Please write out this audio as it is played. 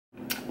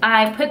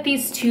I put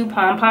these two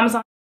pom-poms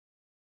on.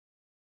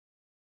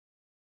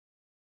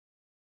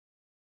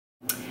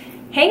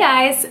 Hey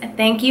guys,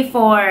 thank you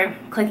for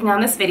clicking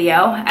on this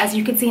video. As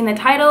you can see in the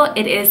title,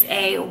 it is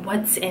a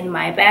what's in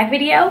my bag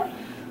video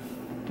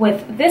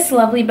with this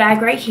lovely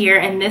bag right here,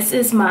 and this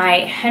is my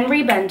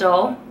Henri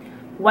Bendel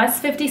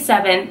West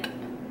 57th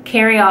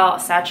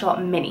Carryall Satchel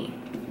Mini.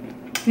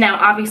 Now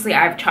obviously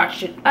I've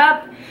touched it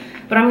up,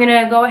 but I'm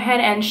gonna go ahead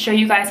and show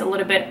you guys a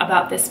little bit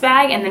about this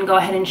bag and then go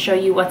ahead and show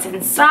you what's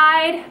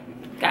inside.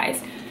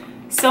 Guys,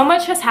 so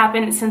much has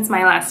happened since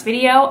my last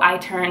video. I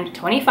turned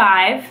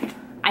 25,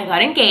 I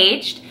got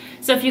engaged.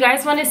 So if you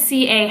guys want to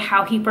see a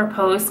how he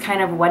proposed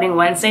kind of wedding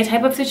Wednesday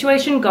type of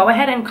situation, go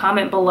ahead and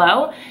comment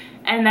below,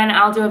 and then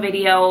I'll do a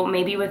video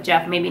maybe with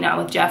Jeff, maybe not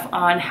with Jeff,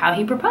 on how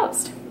he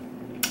proposed.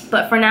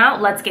 But for now,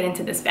 let's get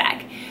into this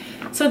bag.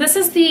 So this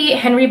is the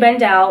Henri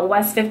Bendel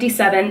West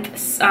 57th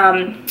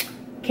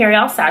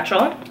Carryall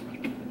Satchel.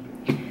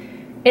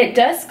 It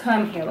does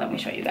come, here, let me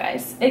show you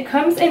guys. It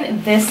comes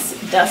in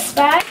this dust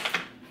bag.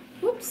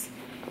 Oops.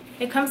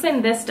 It comes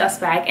in this dust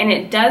bag, and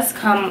it does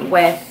come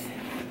with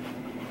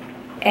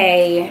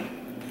a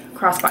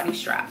crossbody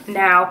strap.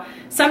 Now,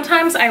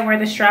 sometimes I wear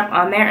the strap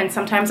on there and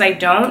sometimes I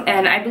don't,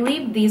 and I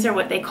believe these are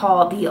what they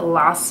call the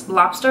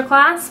lobster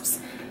clasps,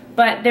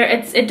 but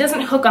it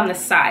doesn't hook on the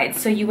side.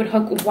 So you would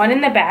hook one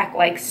in the back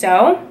like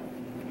so,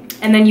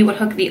 and then you would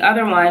hook the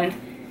other one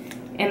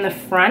in the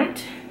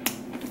front,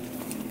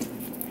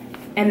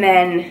 and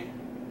then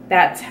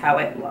that's how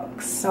it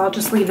looks. So I'll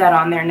just leave that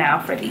on there now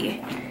for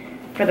the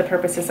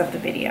purposes of the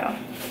video.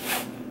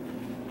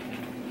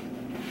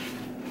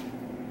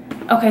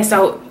 Okay,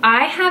 so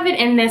I have it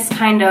in this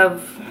kind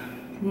of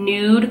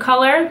nude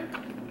color.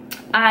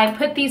 I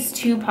put these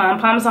two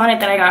pom-poms on it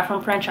that I got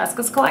from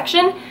Francesca's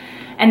collection,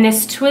 and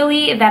this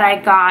twilly that I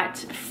got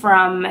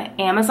from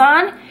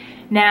Amazon.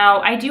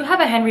 Now, I do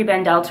have a Henri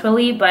Bendel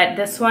twilly, but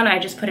this one I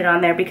just put it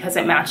on there because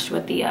it matched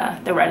with the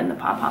red and the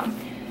pom-pom.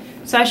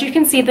 So as you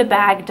can see, the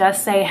bag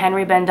does say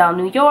Henri Bendel,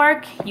 New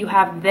York. You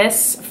have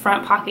this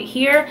front pocket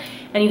here,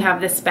 and you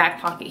have this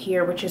back pocket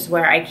here, which is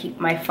where I keep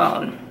my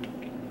phone.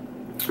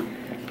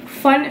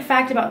 Fun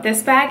fact about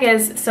this bag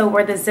is, so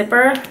where the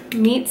zipper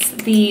meets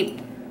the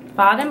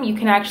bottom, you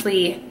can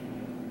actually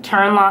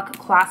turn lock,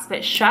 clasp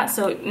it shut,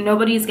 so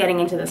nobody's getting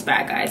into this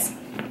bag, guys.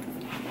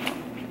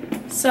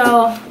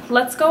 So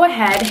let's go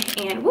ahead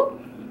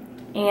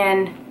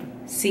and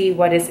see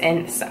what is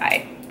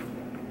inside.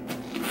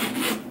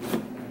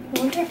 I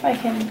wonder if I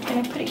can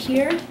I put it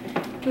here?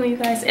 Oh, you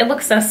guys, it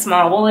looks so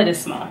small. Well, it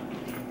is small.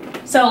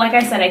 So like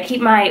I said, I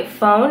keep my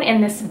phone in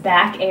this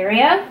back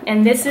area,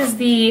 and this is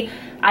the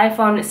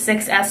iPhone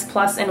 6s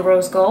Plus in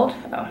rose gold.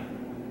 Oh,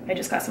 I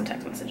just got some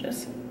text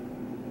messages.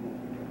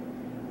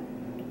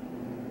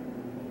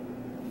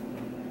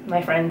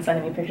 My friend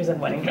sending me pictures of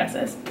wedding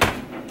dresses.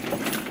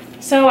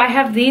 So I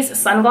have these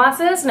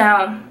sunglasses.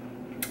 Now,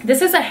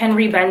 this is a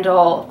Henri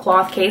Bendel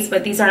cloth case,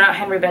 but these are not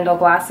Henri Bendel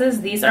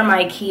glasses. These are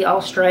my Key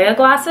Australia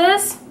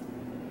glasses.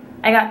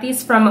 I got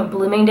these from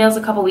Bloomingdale's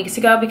a couple weeks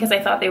ago because I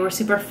thought they were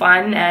super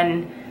fun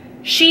and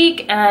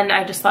chic, and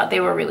I just thought they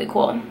were really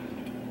cool.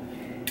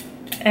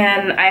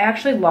 And I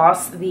actually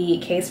lost the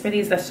case for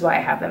these. That's why I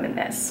have them in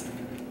this.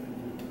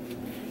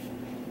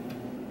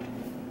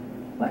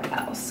 What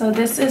else? So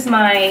this is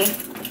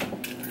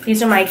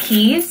these are my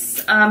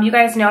keys. You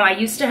guys know I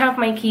used to have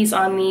my keys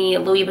on the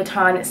Louis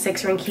Vuitton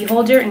 6-ring key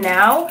holder.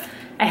 Now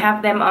I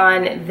have them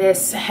on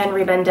this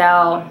Henri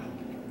Bendel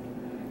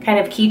kind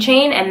of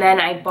keychain, and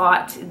then I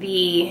bought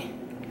the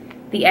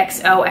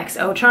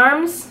XOXO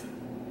charms.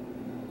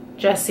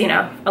 Just, you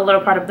know, a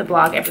little part of the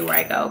blog everywhere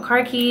I go.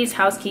 Car keys,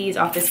 house keys,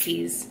 office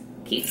keys,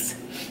 keys.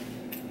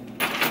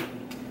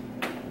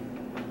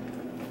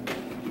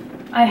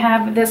 I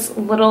have this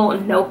little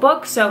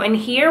notebook. So in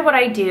here, what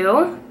I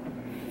do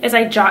is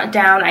I jot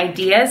down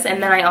ideas,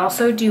 and then I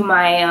also do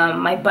my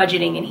my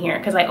budgeting in here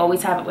because I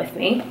always have it with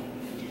me.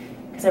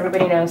 Because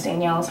everybody knows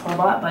Danielle is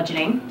horrible at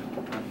budgeting.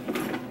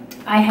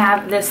 I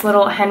have this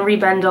little Henri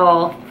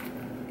Bendel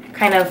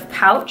kind of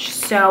pouch.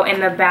 So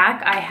in the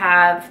back, I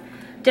have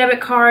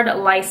debit card,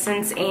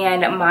 license,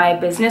 and my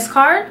business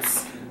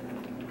cards.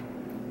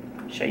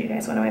 I'll show you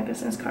guys one of my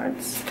business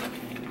cards.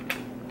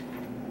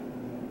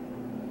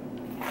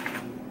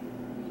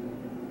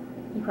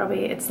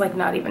 It's like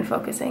not even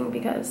focusing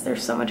because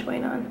there's so much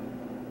going on.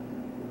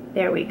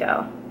 There we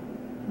go.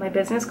 My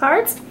business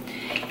cards.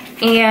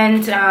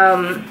 And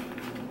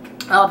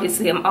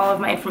obviously all of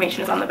my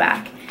information is on the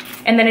back.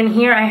 And then in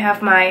here I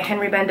have my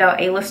Henri Bendel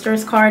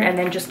A-listers card, and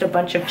then just a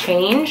bunch of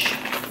change.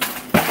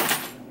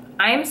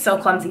 I am so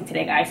clumsy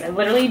today, guys. I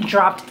literally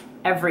dropped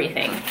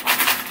everything.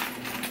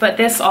 But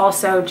this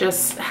also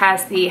just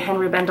has the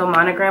Henri Bendel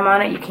monogram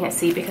on it. You can't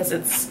see because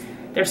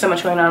there's so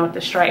much going on with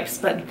the stripes,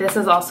 but this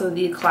is also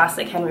the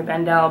classic Henri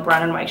Bendel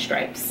brown and white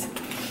stripes.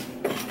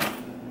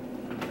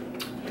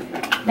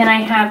 Then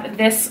I have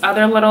this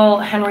other little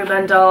Henri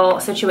Bendel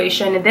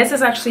situation. This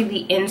is actually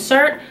the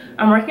insert.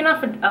 I'm working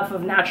off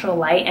of natural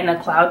light, and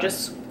a cloud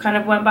just kind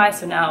of went by,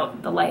 so now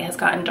the light has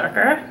gotten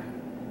darker.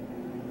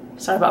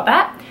 Sorry about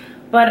that.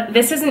 But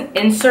this is an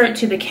insert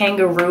to the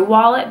kangaroo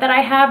wallet that I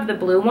have, the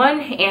blue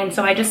one. And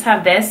so I just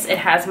have this. It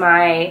has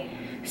my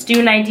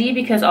student ID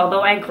because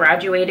although I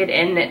graduated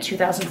in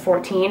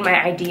 2014,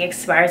 my ID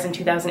expires in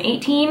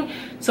 2018.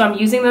 So I'm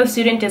using those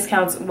student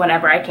discounts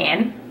whenever I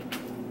can.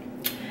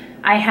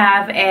 I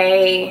have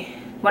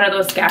one of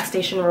those gas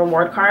station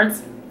reward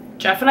cards.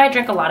 Jeff and I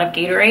drink a lot of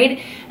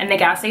Gatorade, and the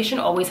gas station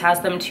always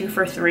has them 2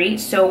 for $3.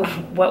 So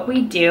what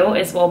we do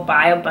is we'll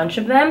buy a bunch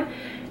of them,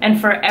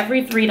 and for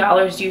every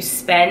 $3 you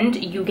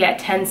spend, you get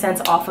 10 cents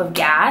off of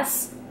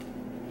gas.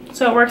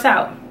 So it works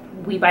out.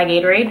 We buy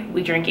Gatorade,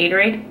 we drink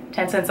Gatorade,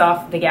 10 cents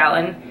off the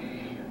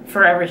gallon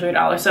for every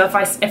 $3. So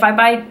if I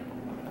buy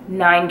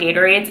 9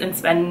 Gatorades and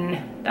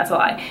spend, that's a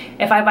lie.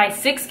 If I buy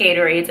 6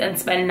 Gatorades and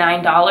spend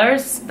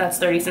 $9, that's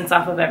 30 cents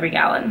off of every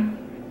gallon.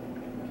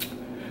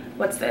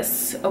 What's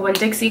this? A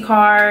Winn-Dixie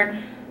card,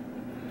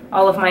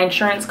 all of my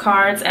insurance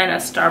cards, and a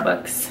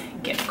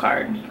Starbucks gift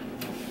card.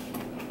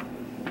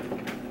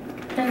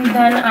 And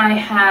then I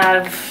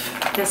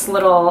have this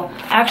little,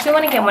 I actually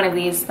want to get one of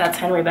these that's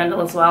Henri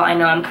Bendel as well. I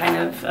know I'm kind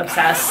of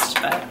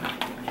obsessed, but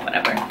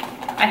whatever.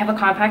 I have a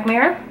compact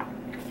mirror,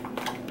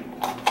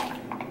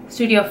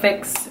 Studio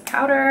Fix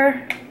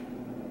powder.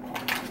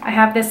 I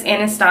have this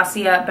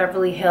Anastasia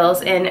Beverly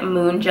Hills in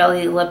Moon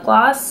Jelly lip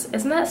gloss.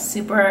 Isn't that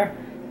super,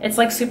 it's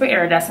like super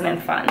iridescent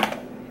and fun.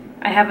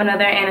 I have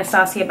another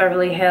Anastasia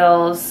Beverly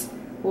Hills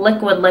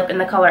liquid lip in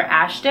the color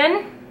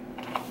Ashton.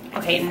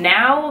 Okay,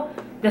 now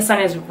the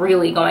sun is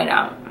really going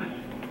out.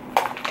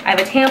 I have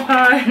a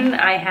tampon.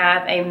 I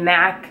have a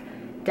MAC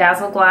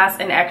Dazzle Glass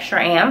in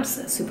Extra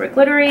Amps, super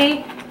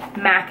glittery.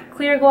 MAC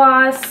Clear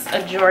Gloss,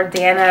 a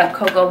Jordana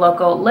Coco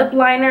Loco lip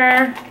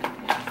liner,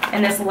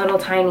 and this little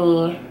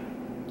tiny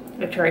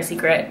Victoria's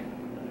Secret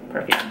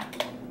perfume.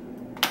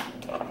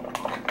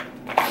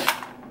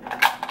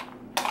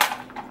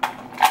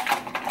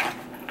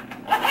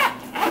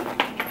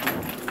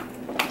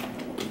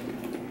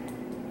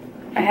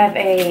 I have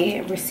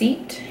a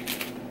receipt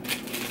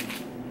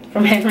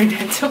from Henri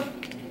Bendel.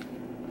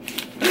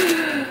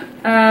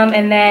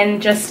 And then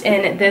just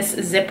in this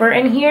zipper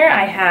in here,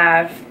 I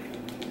have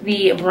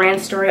the brand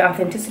story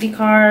authenticity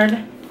card,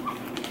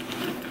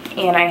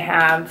 and I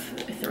have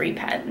 3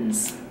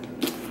 pens.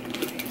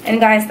 And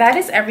guys, that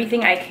is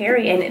everything I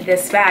carry in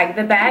this bag.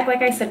 The bag,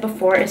 like I said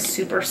before, is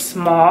super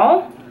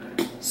small,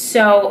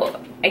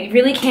 so I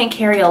really can't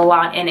carry a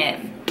lot in it.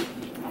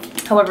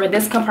 However,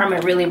 this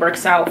compartment really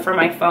works out for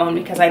my phone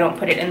because I don't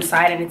put it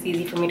inside and it's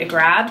easy for me to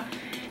grab.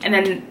 And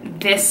then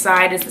this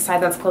side is the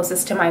side that's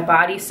closest to my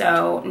body,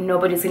 so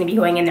nobody's gonna be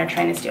going in there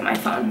trying to steal my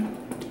phone.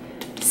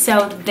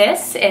 So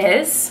this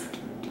is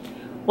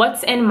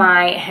what's in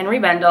my Henri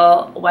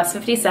Bendel West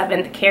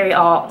 57th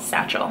Carryall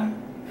satchel.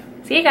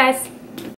 See you guys.